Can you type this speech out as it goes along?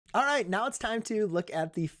All right, now it's time to look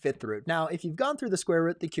at the fifth root. Now, if you've gone through the square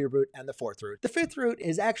root, the cube root, and the fourth root, the fifth root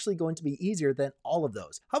is actually going to be easier than all of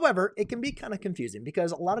those. However, it can be kind of confusing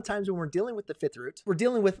because a lot of times when we're dealing with the fifth root, we're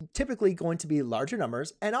dealing with typically going to be larger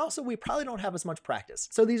numbers, and also we probably don't have as much practice.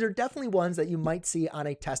 So these are definitely ones that you might see on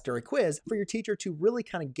a test or a quiz for your teacher to really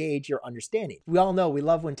kind of gauge your understanding. We all know we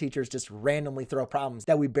love when teachers just randomly throw problems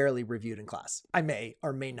that we barely reviewed in class. I may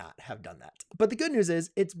or may not have done that. But the good news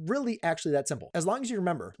is it's really actually that simple. As long as you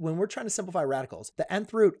remember, when we're trying to simplify radicals, the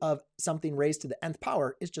nth root of something raised to the nth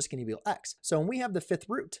power is just going to be x. So when we have the fifth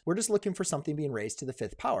root, we're just looking for something being raised to the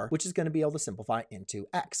fifth power, which is going to be able to simplify into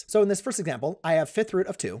x. So in this first example, I have fifth root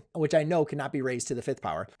of 2, which I know cannot be raised to the fifth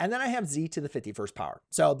power. And then I have z to the 51st power.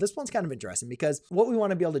 So this one's kind of interesting because what we want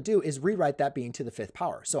to be able to do is rewrite that being to the fifth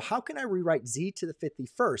power. So how can I rewrite z to the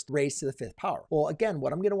 51st raised to the fifth power? Well, again,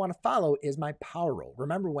 what I'm going to want to follow is my power rule.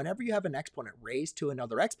 Remember, whenever you have an exponent raised to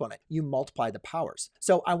another exponent, you multiply the powers.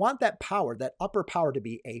 So I want that power, that upper power, to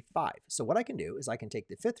be a 5. So what I can do is I can take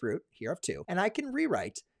the fifth root here of 2 and I can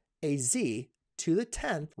rewrite a z to the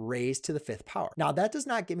 10th raised to the fifth power. Now that does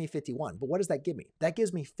not give me 51, but what does that give me? That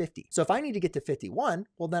gives me 50. So if I need to get to 51,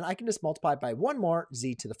 well then I can just multiply by one more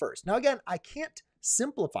z to the first. Now again, I can't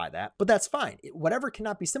simplify that, but that's fine. Whatever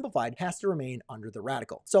cannot be simplified has to remain under the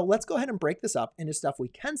radical. So let's go ahead and break this up into stuff we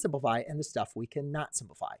can simplify and the stuff we cannot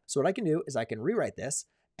simplify. So what I can do is I can rewrite this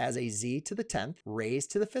as a z to the 10th raised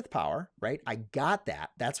to the fifth power, right? I got that.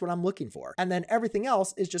 That's what I'm looking for. And then everything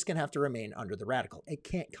else is just going to have to remain under the radical. It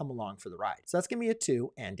can't come along for the ride. So that's going to be a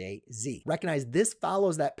 2 and a z. Recognize this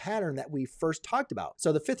follows that pattern that we first talked about.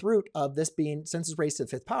 So the fifth root of this being, since it's raised to the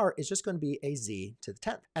fifth power, is just going to be a z to the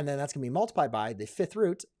 10th. And then that's going to be multiplied by the fifth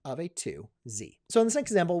root of a 2z. So in this next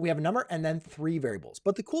example, we have a number and then 3 variables.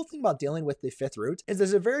 But the cool thing about dealing with the fifth root is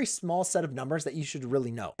there's a very small set of numbers that you should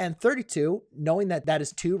really know. And 32, knowing that that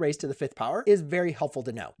is 2 raised to the fifth power, is very helpful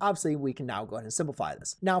to know. Obviously, we can now go ahead and simplify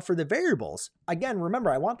this. Now for the variables, again, remember,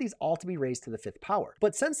 I want these all to be raised to the fifth power.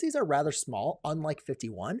 But since these are rather small, unlike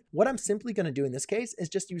 51, what I'm simply going to do in this case is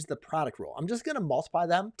just use the product rule. I'm just going to multiply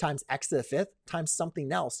them times x to the fifth times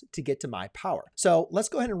something else to get to my power. So let's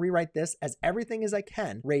go ahead and rewrite this as everything as I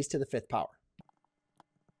can raised to the fifth power.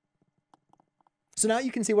 So now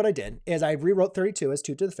you can see what I did is I rewrote 32 as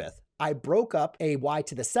 2 to the fifth. I broke up a y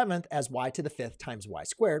to the 7th as y to the 5th times y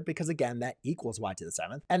squared, because again, that equals y to the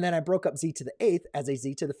 7th. And then I broke up z to the 8th as a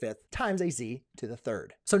z to the 5th times a z to the 3rd.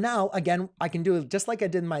 So now, again, I can do it just like I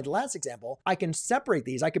did in my last example. I can separate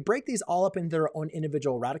these. I could break these all up into their own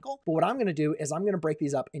individual radical. But what I'm going to do is I'm going to break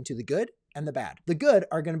these up into the good and the bad. The good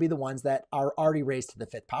are going to be the ones that are already raised to the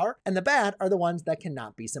fifth power, and the bad are the ones that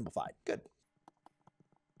cannot be simplified. Good.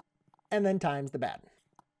 And then times the bad.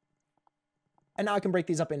 And now I can break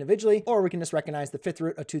these up individually, or we can just recognize the fifth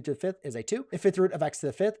root of 2 to the fifth is a 2. The fifth root of x to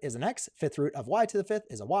the fifth is an x. Fifth root of y to the fifth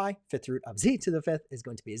is a y. Fifth root of z to the fifth is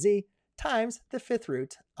going to be a z, times the fifth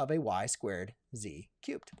root of a y squared z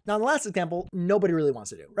cubed. Now in the last example, nobody really wants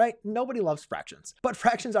to do, right? Nobody loves fractions, but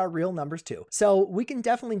fractions are real numbers too. So we can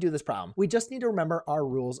definitely do this problem. We just need to remember our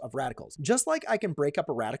rules of radicals. Just like I can break up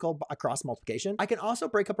a radical across multiplication, I can also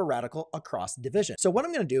break up a radical across division. So what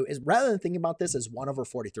I'm going to do is, rather than thinking about this as 1 over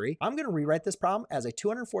 43, I'm going to rewrite this problem as a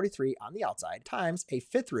 243 on the outside times a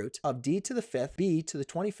fifth root of d to the 5th, b to the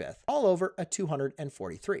 25th, all over a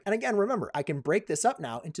 243. And again, remember, I can break this up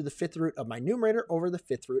now into the fifth root of my numerator over the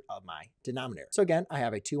fifth root of my denominator. So again, I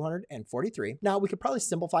have a 243. Now we could probably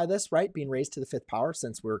simplify this, right? Being raised to the fifth power,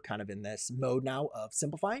 since we're kind of in this mode now of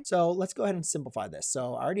simplifying. So let's go ahead and simplify this.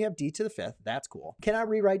 So I already have d to the fifth. That's cool. Can I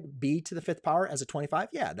rewrite b to the fifth power as a 25?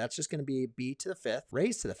 Yeah, that's just going to be b to the fifth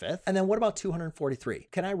raised to the fifth. And then what about 243?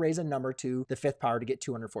 Can I raise a number to the fifth power to get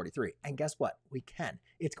 243? And guess what? We can.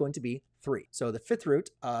 It's going to be 3. So the fifth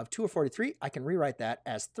root of 243, I can rewrite that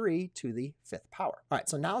as 3 to the fifth power. All right,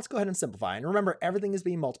 so now let's go ahead and simplify. And remember, everything is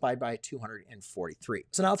being multiplied by 243.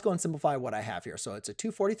 So now let's go and simplify what I have here. So it's a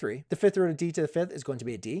 243. The fifth root of d to the fifth is going to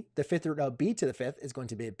be a d. The fifth root of b to the fifth is going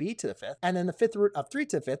to be a b to the fifth. And then the fifth root of 3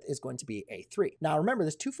 to the fifth is going to be a 3. Now remember,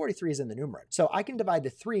 this 243 is in the numerator. So I can divide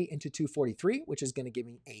the 3 into 243, which is going to give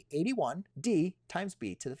me a 81 d times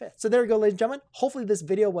b to the fifth. So there you go, ladies and gentlemen. Hopefully this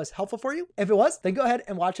video was helpful for you. If it was, then go ahead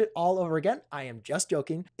and watch it all over again. I am just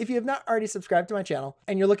joking. If you have not already subscribed to my channel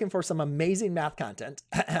and you're looking for some amazing math content,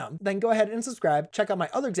 then go ahead and subscribe. Check out my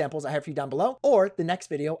other examples I have for you down below, or the next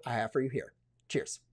video I have for you here. Cheers.